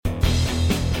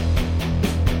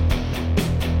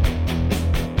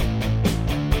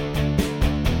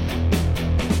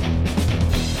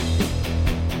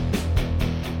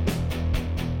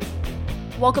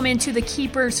Welcome into the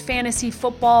Keepers Fantasy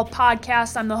Football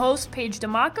Podcast. I'm the host, Paige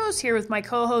Dimakos, here with my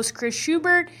co-host, Chris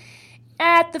Schubert,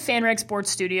 at the FanRag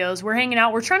Sports Studios. We're hanging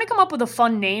out. We're trying to come up with a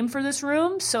fun name for this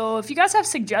room, so if you guys have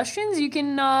suggestions, you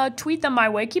can tweet them my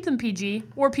way. Keep them PG,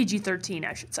 or PG-13,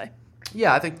 I should say.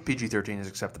 Yeah, I think PG-13 is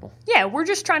acceptable. Yeah, we're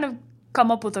just trying to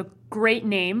come up with a great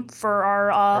name for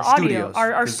our audio,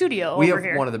 our studio over here. We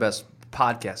have one of the best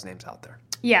podcast names out there.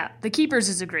 Yeah, the Keepers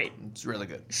is a great. It's really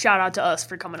good. Shout out to us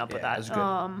for coming up with that.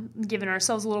 Giving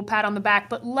ourselves a little pat on the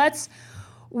back. But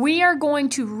we are going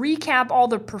to recap all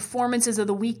the performances of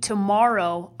the week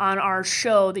tomorrow on our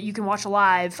show that you can watch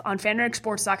live on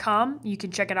fanragsports.com. You can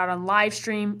check it out on live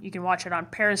stream. You can watch it on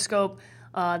Periscope.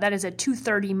 That is at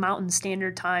 2:30 Mountain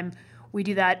Standard Time. We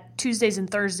do that Tuesdays and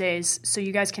Thursdays, so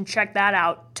you guys can check that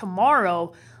out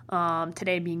tomorrow.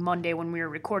 Today being Monday when we were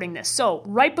recording this. So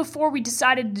right before we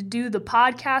decided to do the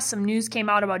podcast, some news came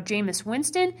out about Jameis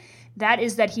Winston. That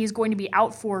is that he's going to be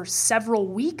out for several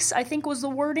weeks, I think was the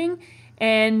wording.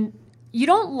 And you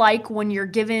don't like when you're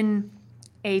given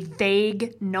a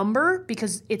vague number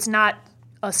because it's not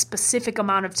a specific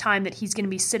amount of time that he's going to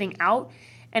be sitting out.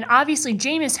 And obviously,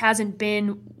 Jameis hasn't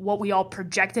been what we all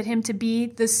projected him to be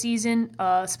this season.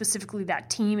 Specifically, that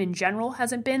team in general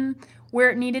hasn't been where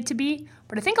it needed to be.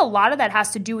 But I think a lot of that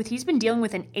has to do with he's been dealing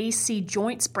with an AC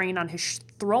joint sprain on his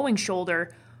throwing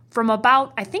shoulder from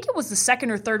about, I think it was the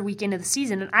second or third week into the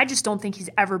season. And I just don't think he's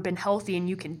ever been healthy, and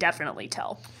you can definitely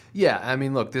tell. Yeah, I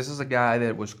mean, look, this is a guy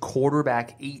that was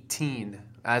quarterback 18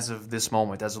 as of this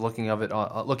moment, as of looking it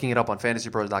up on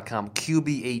fantasypros.com,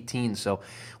 QB 18, so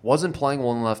wasn't playing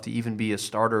well enough to even be a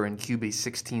starter in QB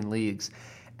 16 leagues.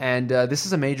 And this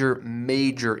is a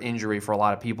major injury for a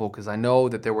lot of people because I know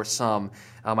that there were some,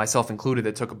 myself included,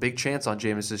 that took a big chance on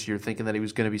Jameis this year thinking that he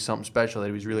was going to be something special, that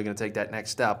he was really going to take that next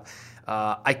step.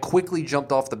 I quickly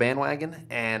jumped off the bandwagon,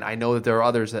 and I know that there are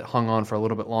others that hung on for a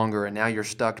little bit longer, and now you're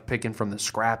stuck picking from the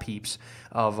scrap heaps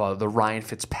of the Ryan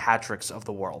Fitzpatricks of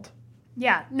the world.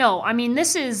 Yeah, no, I mean,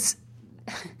 this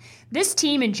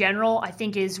team in general, I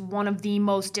think, is one of the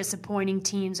most disappointing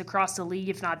teams across the league,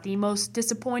 if not the most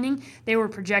disappointing. They were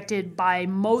projected by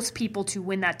most people to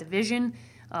win that division.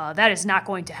 That is not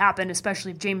going to happen,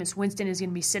 especially if Jameis Winston is going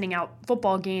to be sitting out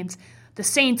football games. The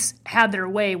Saints had their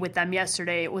way with them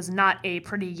yesterday. It was not a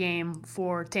pretty game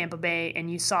for Tampa Bay, and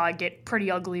you saw it get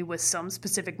pretty ugly with some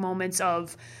specific moments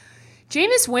of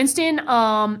Jameis Winston.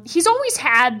 He's always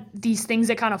had these things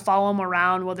that kind of follow him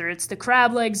around, whether it's the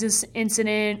crab legs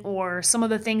incident or some of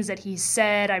the things that he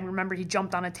said. I remember he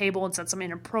jumped on a table and said some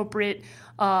inappropriate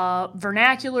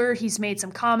vernacular. He's made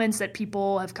some comments that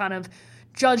people have kind of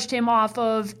judged him off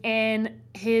of. And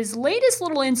his latest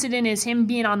little incident is him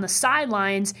being on the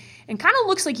sidelines and kind of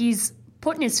looks like he's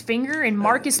putting his finger in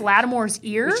Marcus Lattimore's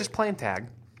ear. He's just playing tag.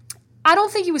 I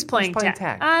don't think he was playing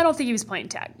tag. I don't think he was playing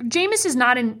tag. Jameis is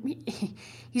not in.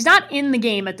 He's not in the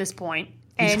game at this point.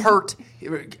 He's hurt.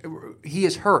 He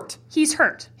is hurt. He's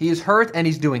hurt. He is hurt, and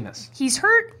he's doing this. He's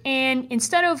hurt, and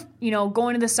instead of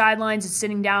going to the sidelines and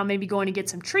sitting down, maybe going to get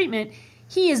some treatment,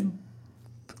 he is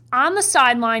on the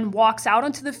sideline, walks out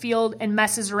onto the field, and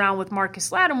messes around with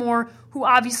Marcus Lattimore, who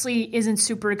obviously isn't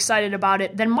super excited about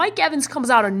it. Then Mike Evans comes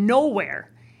out of nowhere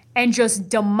and just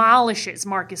demolishes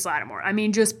Marcus Lattimore. I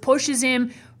mean, just pushes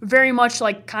him, very much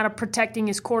like kind of protecting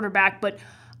his quarterback. But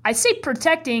I say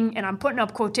protecting, and I'm putting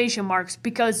up quotation marks,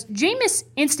 because Jameis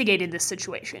instigated this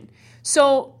situation.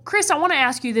 So, Chris, I want to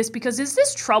ask you this, because is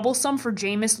this troublesome for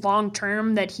Jameis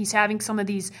long-term that he's having some of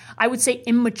these, I would say,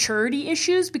 immaturity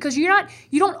issues? Because you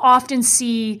don't often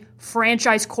see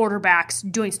franchise quarterbacks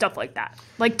doing stuff like that.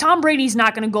 Like, Tom Brady's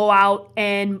not going to go out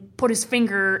and put his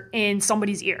finger in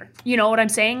somebody's ear. You know what I'm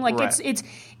saying? Like, right.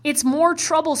 It's more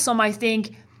troublesome, I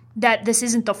think, that this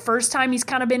isn't the first time he's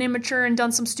kind of been immature and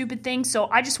done some stupid things. So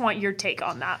I just want your take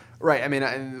on that. Right. I mean,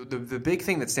 the big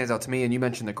thing that stands out to me, and you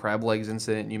mentioned the crab legs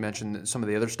incident, and you mentioned some of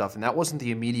the other stuff, and that wasn't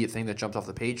the immediate thing that jumped off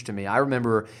the page to me. I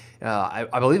remember,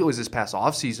 I believe it was this past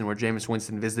offseason where Jameis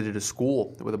Winston visited a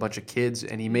school with a bunch of kids,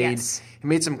 and he made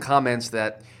some comments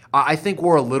that I think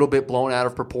were a little bit blown out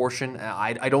of proportion.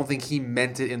 I don't think he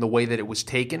meant it in the way that it was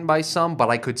taken by some, but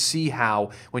I could see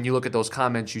how, when you look at those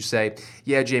comments, you say,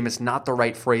 yeah, Jameis, not the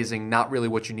right phrasing, not really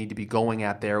what you need to be going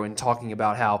at there, and talking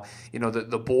about how,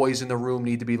 the boys in the room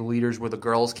need to be the leaders where the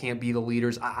girls can't be the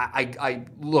leaders. I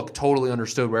totally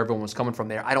understood where everyone was coming from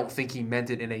there. I don't think he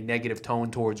meant it in a negative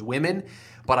tone towards women,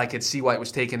 but I could see why it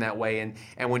was taken that way.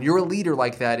 And when you're a leader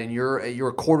like that, and you're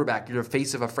a quarterback, you're the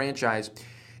face of a franchise,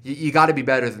 You got to be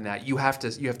better than that. You have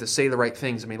to say the right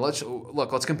things. I mean, let's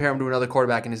compare him to another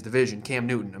quarterback in his division, Cam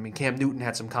Newton. I mean, Cam Newton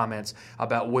had some comments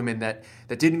about women that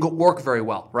didn't work very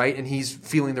well, right? And he's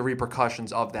feeling the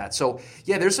repercussions of that. So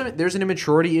yeah, there's an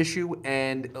immaturity issue.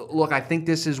 And look, I think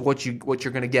this is what you're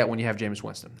going to get when you have Jameis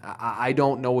Winston. I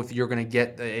don't know if you're going to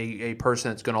get a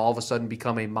person that's going to all of a sudden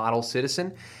become a model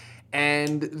citizen.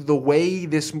 And the way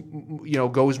this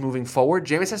goes moving forward,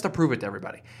 Jameis has to prove it to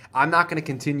everybody. I'm not going to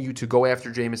continue to go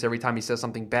after Jameis every time he says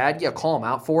something bad. Yeah, call him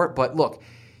out for it. But look,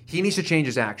 he needs to change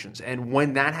his actions. And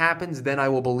when that happens, then I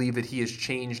will believe that he has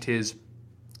changed his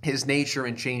nature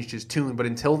and changed his tune. But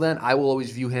until then, I will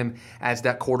always view him as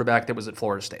that quarterback that was at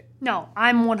Florida State. No,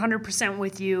 I'm 100%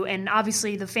 with you. And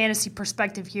obviously the fantasy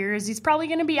perspective here is he's probably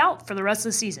going to be out for the rest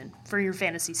of the season, for your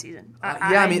fantasy season.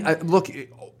 Look,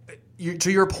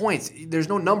 to your point, there's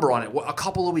no number on it. A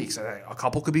couple of weeks. A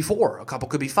couple could be 4. A couple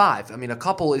could be 5. I mean, a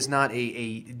couple is not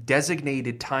a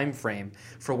designated time frame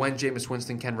for when Jameis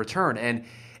Winston can return.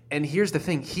 And here's the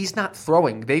thing. He's not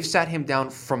throwing. They've sat him down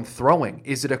from throwing.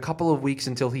 Is it a couple of weeks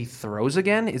until he throws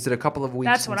again? Is it a couple of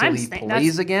weeks until he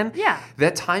plays again? Yeah.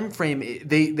 That time frame,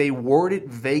 they word it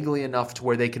vaguely enough to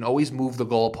where they can always move the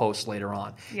goalposts later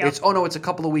on. Yep. It's a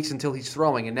couple of weeks until he's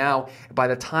throwing. And now, by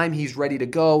the time he's ready to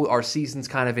go, our season's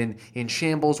kind of in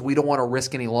shambles. We don't want to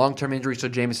risk any long-term injury, so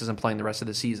Jameis isn't playing the rest of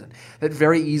the season. That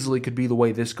very easily could be the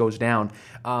way this goes down.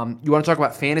 You want to talk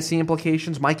about fantasy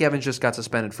implications? Mike Evans just got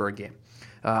suspended for a game.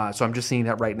 So I'm just seeing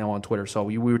that right now on Twitter. So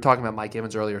we were talking about Mike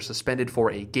Evans earlier, suspended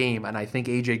for a game, and I think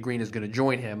A.J. Green is going to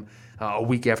join him a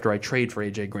week after I trade for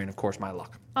A.J. Green. Of course, my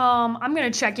luck. I'm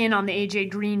going to check in on the A.J.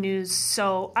 Green news.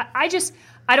 So I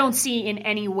don't see in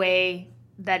any way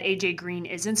that A.J. Green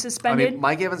isn't suspended. I mean,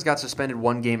 Mike Evans got suspended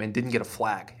one game and didn't get a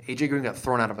flag. A.J. Green got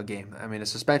thrown out of a game. I mean, a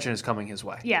suspension is coming his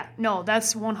way. Yeah, no,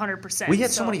 that's 100%. We had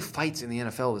so many fights in the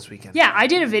NFL this weekend. Yeah, I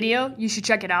did a video. You should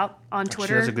check it out on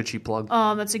Twitter. That's a good cheap plug.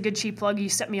 That's a good cheap plug. You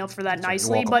set me up for that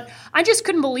nicely. But I just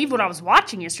couldn't believe what I was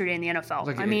watching yesterday in the NFL.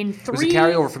 It was a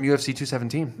carryover from UFC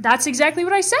 217. That's exactly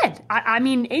what I said. I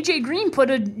mean, A.J. Green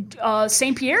put a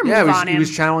St. Pierre move on him. He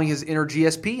was channeling his inner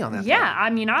GSP on that. Yeah, fight. I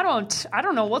mean, I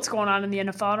don't know what's going on in the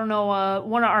NFL. I don't know.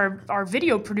 One of our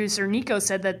video producer, Nico,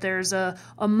 said that there's a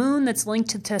moon that's linked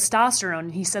to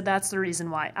testosterone. He said that's the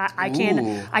reason why. I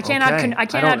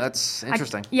cannot. That's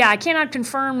interesting. I cannot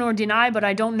confirm nor deny, but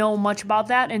I don't know much about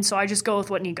that, and so I just go with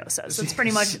what Nico says. That's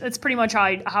pretty much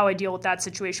how I deal with that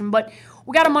situation. But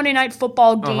we got a Monday Night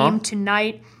Football game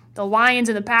tonight. The Lions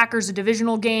and the Packers, a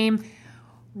divisional game.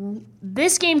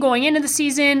 This game going into the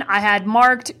season, I had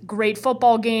marked great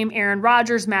football game. Aaron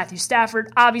Rodgers, Matthew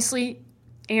Stafford. Obviously,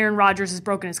 Aaron Rodgers has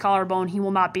broken his collarbone. He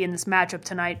will not be in this matchup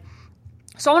tonight.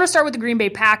 So I want to start with the Green Bay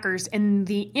Packers and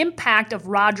the impact of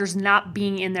Rodgers not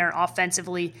being in there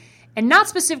offensively, and not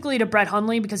specifically to Brett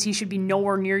Hundley because he should be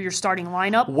nowhere near your starting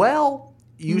lineup. Well,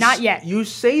 not yet. You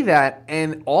say that,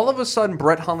 and all of a sudden,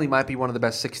 Brett Hundley might be one of the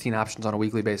best 16 options on a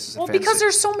weekly basis. Well, because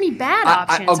there's so many bad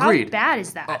options. Agreed. How bad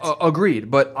is that? Agreed.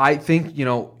 But I think,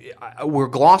 we're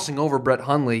glossing over Brett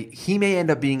Hundley. He may end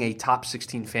up being a top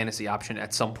 16 fantasy option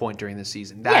at some point during the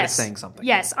season. That is saying something.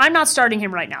 Yes. I'm not starting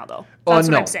him right now, though. That's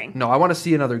what I'm saying. No, I want to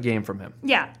see another game from him.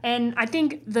 Yeah, and I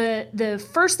think the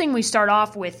first thing we start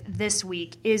off with this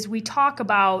week is we talk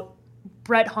about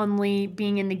Brett Hundley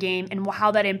being in the game and how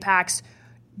that impacts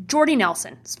Jordy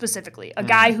Nelson, specifically, a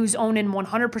guy who's owned in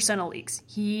 100% of leagues.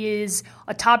 He is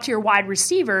a top-tier wide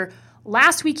receiver.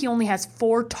 Last week, he only has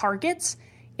 4 targets.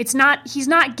 He's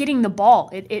not getting the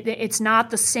ball. It's not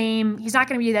the same. He's not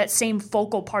going to be that same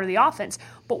focal part of the offense.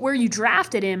 But where you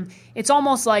drafted him, it's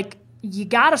almost like you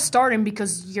got to start him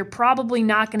because you're probably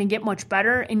not going to get much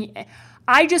better. And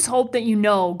I just hope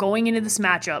that going into this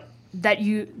matchup that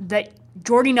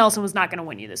Jordy Nelson was not going to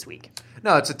win you this week.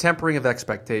 No, it's a tempering of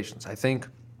expectations. I think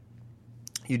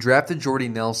you drafted Jordy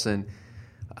Nelson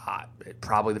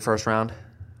probably the first round.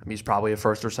 I mean, he's probably a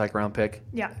first or second round pick.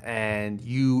 Yeah. And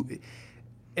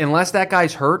unless that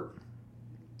guy's hurt,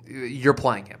 you're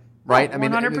playing him, right? Oh, 100%.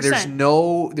 I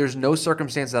mean, there's no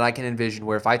circumstance that I can envision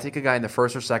where if I take a guy in the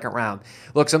first or second round,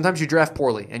 look, sometimes you draft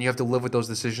poorly and you have to live with those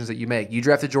decisions that you make. You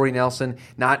drafted Jordy Nelson,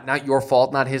 not your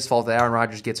fault, not his fault that Aaron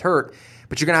Rodgers gets hurt.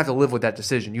 But you're going to have to live with that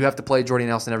decision. You have to play Jordy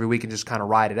Nelson every week and just kind of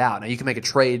ride it out. Now, you can make a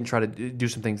trade and try to do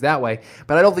some things that way,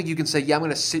 but I don't think you can say, I'm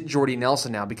going to sit Jordy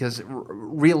Nelson now because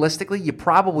realistically, you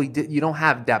don't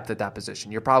have depth at that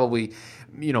position. You're probably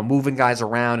moving guys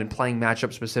around and playing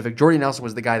matchup specific. Jordy Nelson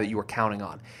was the guy that you were counting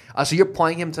on. So you're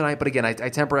playing him tonight, but again, I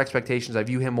temper expectations. I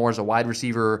view him more as a wide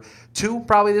receiver 2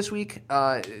 probably this week,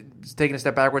 taking a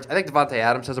step backwards. I think Devontae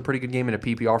Adams has a pretty good game in a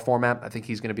PPR format. I think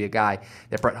he's going to be a guy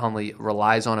that Brett Hundley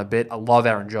relies on a bit. I love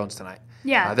Aaron Jones tonight.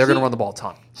 Yeah, they're going to run the ball a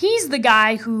ton. He's the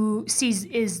guy who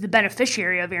is the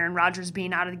beneficiary of Aaron Rodgers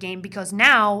being out of the game because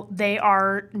now they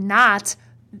are not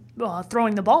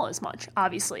throwing the ball as much,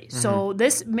 obviously. Mm-hmm. So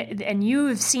and you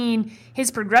have seen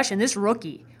his progression. This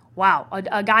rookie, wow,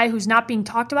 a guy who's not being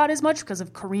talked about as much because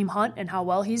of Kareem Hunt and how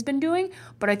well he's been doing.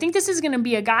 But I think this is going to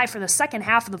be a guy for the second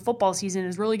half of the football season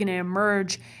is really going to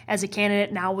emerge as a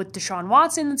candidate now with Deshaun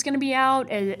Watson that's going to be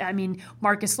out. I mean,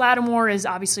 Marcus Lattimore is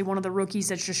obviously one of the rookies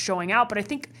that's just showing out. But I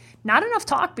think not enough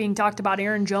talk being talked about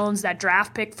Aaron Jones, that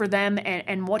draft pick for them,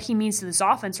 and what he means to this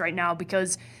offense right now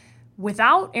because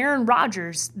without Aaron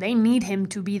Rodgers, they need him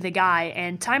to be the guy,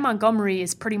 and Ty Montgomery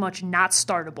is pretty much not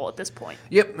startable at this point.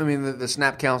 Yep, I mean the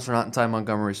snap counts are not in Ty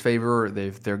Montgomery's favor.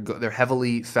 They're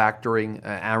heavily factoring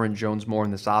Aaron Jones more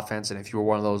in this offense, and if you were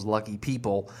one of those lucky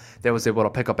people that was able to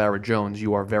pick up Aaron Jones,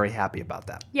 you are very happy about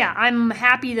that. Yeah, I'm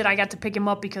happy that I got to pick him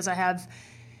up because I have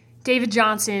David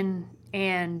Johnson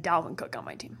and Dalvin Cook on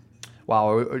my team.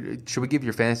 Wow, should we give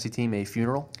your fantasy team a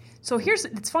funeral? So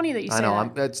it's funny that you say that. I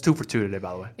know, it's 2 for 2 today,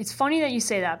 by the way. It's funny that you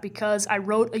say that because I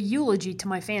wrote a eulogy to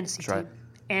my fantasy team. Right.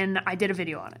 And I did a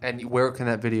video on it. And where can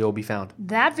that video be found?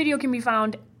 That video can be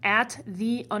found at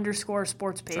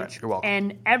 _sports page. Right. You're welcome.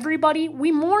 And everybody,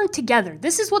 we mourn together.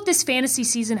 This is what this fantasy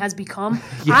season has become.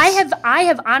 Yes. I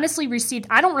have honestly received,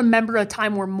 I don't remember a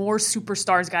time where more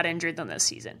superstars got injured than this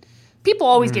season. People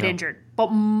always get injured. But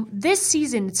this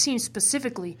season, it seems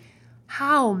specifically,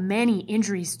 how many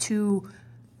injuries to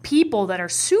people that are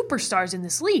superstars in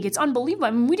this league. It's unbelievable.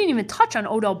 I mean, we didn't even touch on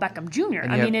Odell Beckham Jr.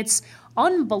 I mean, it's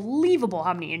unbelievable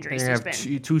how many injuries there's been.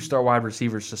 You have 2-star wide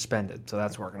receivers suspended, so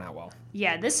that's working out well.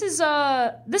 Yeah, this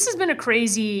has been a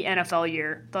crazy NFL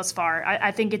year thus far.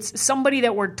 I think it's somebody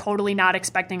that we're totally not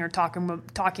expecting or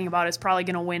talking about is probably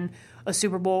going to win a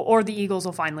Super Bowl, or the Eagles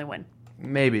will finally win.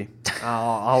 Maybe.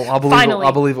 I'll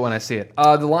believe it when I see it.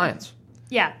 The Lions.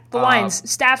 Yeah, the Lions.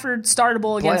 Stafford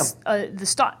startable against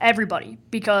everybody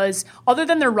because other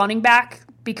than their running back,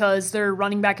 because their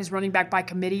running back is running back by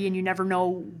committee and you never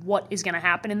know what is going to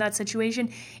happen in that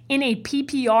situation. In a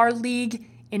PPR league,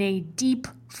 in a deep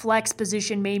flex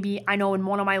position maybe, I know in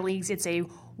one of my leagues it's a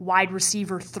wide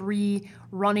receiver 3,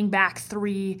 running back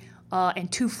 3, and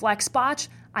 2 flex spots.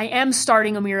 I am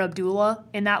starting Amir Abdullah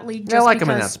in that league. I like him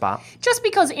in that spot. Just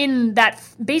because in that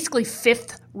basically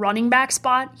 5th running back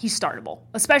spot, he's startable,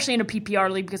 especially in a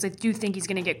PPR league because I do think he's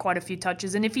going to get quite a few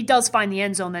touches. And if he does find the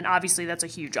end zone, then obviously that's a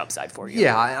huge upside for you.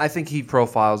 Yeah, I think he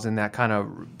profiles in that kind of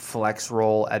flex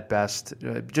role at best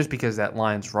just because that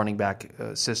Lions running back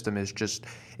system is just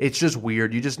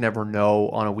weird. You just never know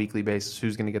on a weekly basis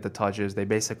who's going to get the touches. They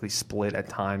basically split at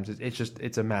times.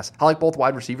 It's a mess. I like both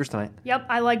wide receivers tonight. Yep,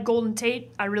 I like Golden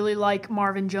Tate. I really like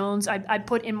Marvin Jones. I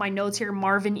put in my notes here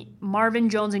Marvin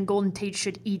Jones and Golden Tate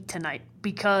should eat tonight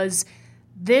because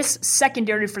this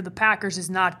secondary for the Packers is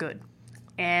not good.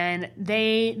 And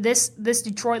this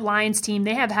Detroit Lions team,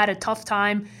 they have had a tough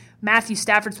time. Matthew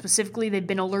Stafford specifically, they've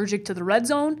been allergic to the red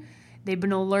zone. They've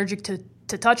been allergic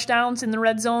to touchdowns in the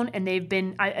red zone, and they've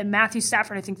been Matthew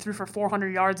Stafford, I think, threw for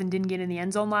 400 yards and didn't get in the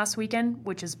end zone last weekend,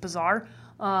 which is bizarre.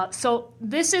 So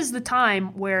this is the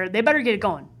time where they better get it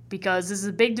going because this is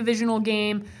a big divisional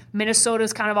game.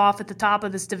 Minnesota's kind of off at the top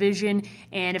of this division,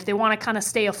 and if they want to kind of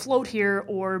stay afloat here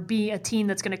or be a team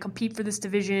that's going to compete for this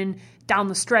division down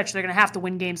the stretch, they're going to have to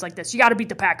win games like this. You got to beat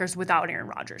the Packers without Aaron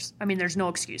Rodgers. I mean, there's no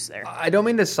excuse there. I don't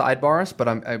mean to sidebar us,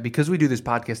 but because we do this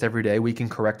podcast every day, we can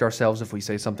correct ourselves if we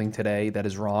say something today that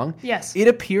is wrong. Yes. It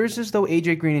appears as though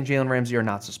A.J. Green and Jalen Ramsey are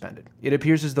not suspended. It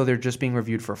appears as though they're just being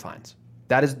reviewed for fines.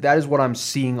 That is what I'm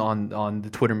seeing on the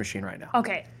Twitter machine right now.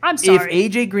 Okay, I'm sorry. If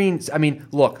A.J. Green, I mean,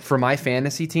 look, for my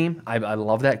fantasy team, I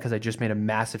love that because I just made a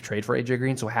massive trade for A.J.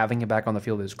 Green, so having him back on the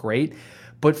field is great.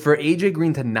 But for A.J.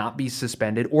 Green to not be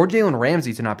suspended, or Jalen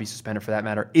Ramsey to not be suspended for that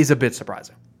matter, is a bit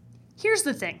surprising. Here's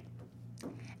the thing.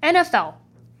 NFL.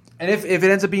 And if it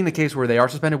ends up being the case where they are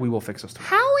suspended, we will fix those two.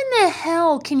 How in the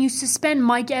hell can you suspend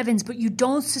Mike Evans, but you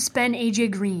don't suspend A.J.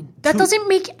 Green? That doesn't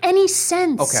make any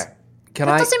sense. Okay. That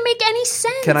doesn't make any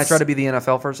sense. Can I try to be the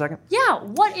NFL for a second? Yeah.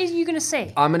 What are you going to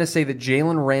say? I'm going to say that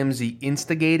Jalen Ramsey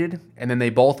instigated, and then they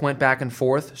both went back and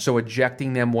forth, so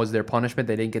ejecting them was their punishment.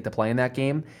 They didn't get to play in that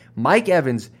game. Mike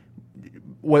Evans,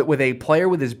 with a player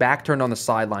with his back turned on the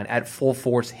sideline at full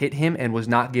force, hit him and was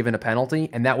not given a penalty,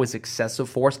 and that was excessive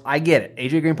force. I get it.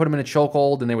 A.J. Green put him in a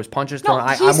chokehold, and there was punches thrown.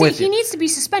 I'm with you. He needs to be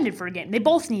suspended for a game. They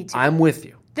both need to. I'm with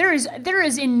you. There is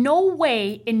in no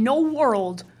way, in no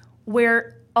world,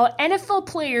 where an NFL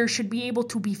player should be able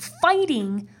to be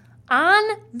fighting on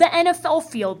the NFL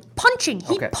field, punching.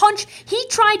 He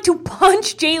tried to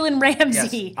punch Jalen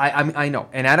Ramsey. Yes, I know.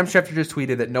 And Adam Schefter just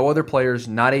tweeted that no other players,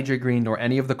 not A.J. Green, nor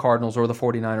any of the Cardinals or the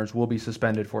 49ers, will be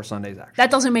suspended for Sunday's action.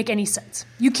 That doesn't make any sense.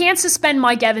 You can't suspend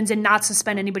Mike Evans and not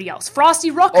suspend anybody else.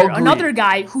 Frosty Rucker, another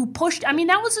guy who pushed. I mean,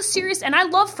 that was a serious, and I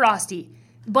love Frosty.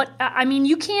 But, I mean,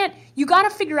 you got to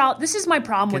figure out, this is my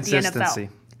problem with the NFL.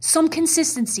 Some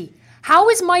consistency. How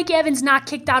is Mike Evans not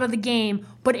kicked out of the game,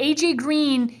 but A.J.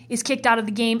 Green is kicked out of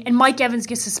the game and Mike Evans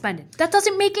gets suspended? That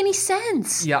doesn't make any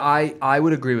sense. Yeah, I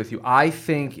would agree with you. I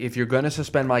think if you're going to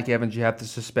suspend Mike Evans, you have to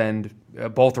suspend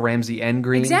both Ramsey and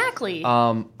Green. Exactly.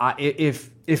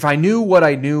 If I knew what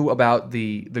I knew about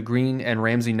the Green and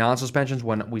Ramsey non-suspensions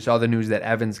when we saw the news that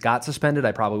Evans got suspended,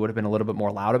 I probably would have been a little bit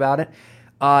more loud about it.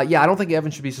 I don't think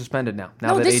Evans should be suspended now.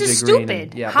 No, that this AJ is Green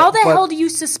stupid. How the hell do you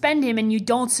suspend him and you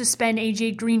don't suspend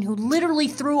A.J. Green, who literally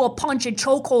threw a punch and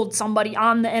chokehold somebody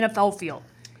on the NFL field?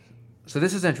 So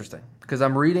this is interesting because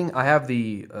I'm reading. I have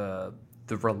the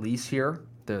release here.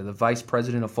 The vice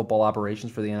president of football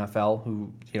operations for the NFL,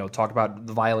 who talked about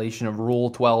the violation of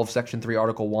Rule 12, Section 3,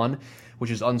 Article 1, which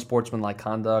is unsportsmanlike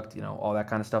conduct, all that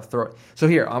kind of stuff. So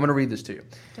here, I'm going to read this to you.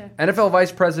 Okay. NFL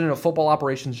Vice President of Football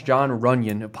Operations John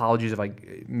Runyon, apologies if I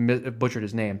butchered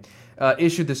his name,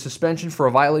 issued the suspension for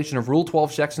a violation of Rule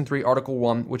 12, Section 3, Article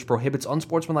 1, which prohibits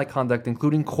unsportsmanlike conduct,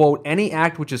 including, quote, any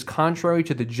act which is contrary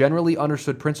to the generally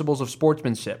understood principles of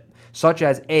sportsmanship, such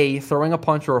as A, throwing a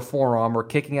punch or a forearm or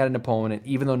kicking at an opponent,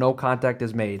 even though no contact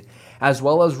is made, as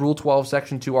well as Rule 12,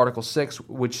 Section 2, Article 6,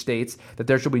 which states that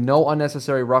there shall be no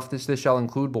unnecessary roughness. This shall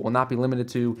include, but will not be limited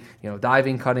to,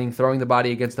 diving, cutting, throwing the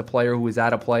body against the player who is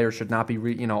at a play or should not be,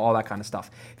 all that kind of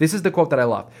stuff. This is the quote that I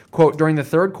love. Quote, during the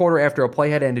third quarter after a play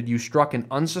had ended, you struck an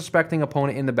unsuspecting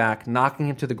opponent in the back, knocking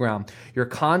him to the ground. Your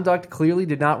conduct clearly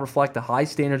did not reflect the high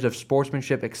standards of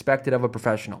sportsmanship expected of a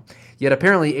professional. Yet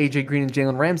apparently A.J. Green and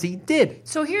Jalen Ramsey did.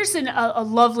 So here's a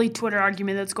lovely Twitter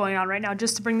argument that's going on right now,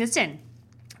 just to bring this in.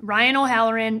 Ryan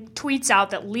O'Halloran tweets out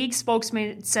that league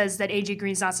spokesman says that A.J.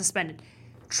 Green's not suspended.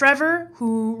 Trevor,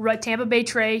 who wrote Tampa Bay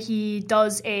Trey, he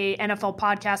does a NFL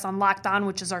podcast on Locked On,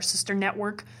 which is our sister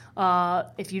network.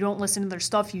 If you don't listen to their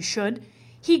stuff, you should.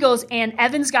 He goes, and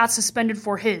Evans got suspended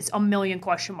for his, a million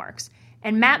question marks.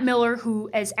 And Matt Miller,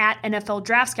 who is at NFL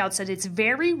Draft Scout, said it's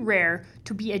very rare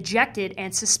to be ejected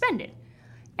and suspended.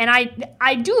 And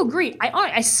I do agree.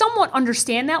 I somewhat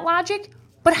understand that logic.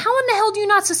 But how in the hell do you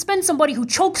not suspend somebody who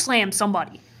chokeslams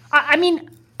somebody? I mean,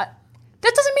 that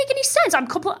doesn't make any sense.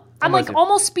 I'm like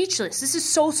almost speechless. This is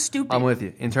so stupid. I'm with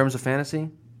you. In terms of fantasy,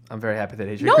 I'm very happy that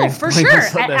AJ No, Green's for sure.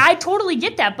 I totally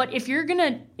get that. But if you're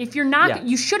not,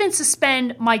 you shouldn't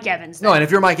suspend Mike Evans. Then. No, and if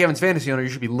you're a Mike Evans fantasy owner, you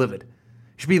should be livid. You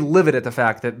should be livid at the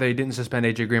fact that they didn't suspend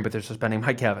AJ Green, but they're suspending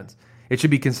Mike Evans. It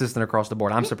should be consistent across the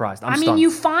board. I'm surprised. I'm stunned. You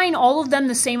fine all of them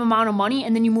the same amount of money,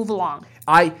 and then you move along.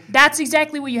 That's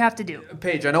exactly what you have to do.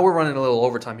 Paige, I know we're running a little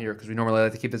overtime here because we normally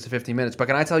like to keep this to 15 minutes, but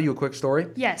can I tell you a quick story?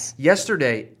 Yes.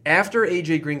 Yesterday, after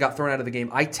A.J. Green got thrown out of the game,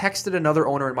 I texted another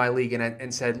owner in my league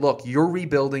and said, look, you're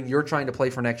rebuilding. You're trying to play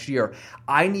for next year.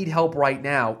 I need help right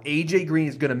now. A.J. Green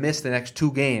is going to miss the next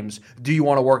 2 games. Do you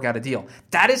want to work out a deal?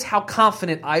 That is how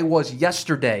confident I was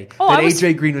yesterday that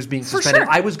A.J. Green was being suspended. Sure.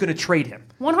 I was going to trade him.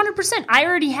 100%. I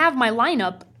already have my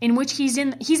lineup in which he's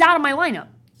out of my lineup.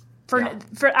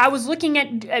 I was looking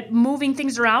at moving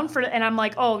things around and I'm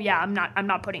like, oh yeah, I'm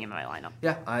not putting him in my lineup.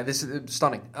 Yeah, this is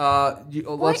stunning.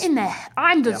 What in the?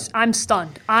 I'm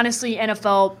stunned. Honestly,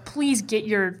 NFL, please get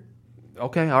your all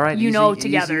right,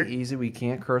 together. Easy. We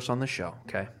can't curse on the show.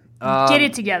 Okay, get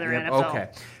it together, NFL. Okay.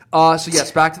 So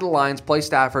yes, back to the Lions. Play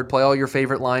Stafford. Play all your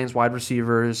favorite Lions wide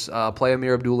receivers. Play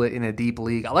Amir Abdullah in a deep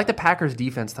league. I like the Packers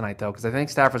defense tonight though because I think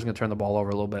Stafford's going to turn the ball over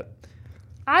a little bit.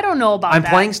 I don't know about that. I'm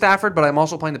playing Stafford, but I'm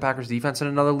also playing the Packers defense in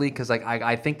another league because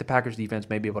I think the Packers defense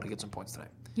may be able to get some points tonight.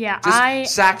 Yeah,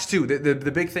 sacks too.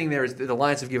 The big thing there is the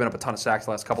Lions have given up a ton of sacks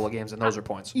the last couple of games, and those are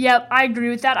points. Yep, I agree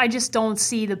with that. I just don't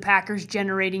see the Packers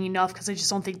generating enough because I just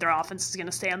don't think their offense is going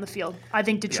to stay on the field. I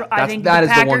think the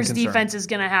Packers defense is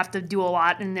going to have to do a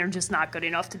lot, and they're just not good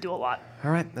enough to do a lot.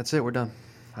 All right, that's it. We're done.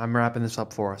 I'm wrapping this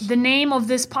up for us. The name of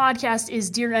this podcast is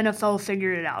Dear NFL,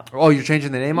 Figure It Out. Oh, you're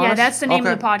changing the name on us? Yeah, that's the name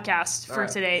of the podcast for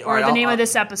today, or the name of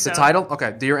this episode. The title?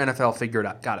 Okay, Dear NFL, Figure It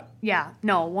Out. Got it. Yeah,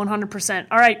 no, 100%.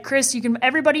 All right, Chris, you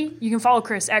can follow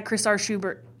Chris at Chris R.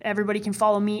 Schubert. Everybody can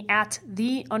follow me at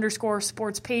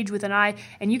 _sports page with an I,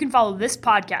 and you can follow this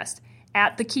podcast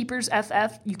at The Keepers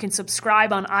FF. You can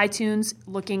subscribe on iTunes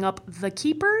looking up The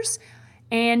Keepers.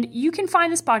 And you can find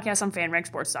this podcast on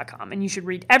fanragsports.com, and you should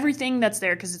read everything that's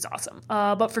there because it's awesome.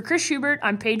 But for Chris Schubert,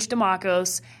 I'm Paige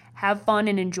Dimakos. Have fun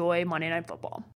and enjoy Monday Night Football.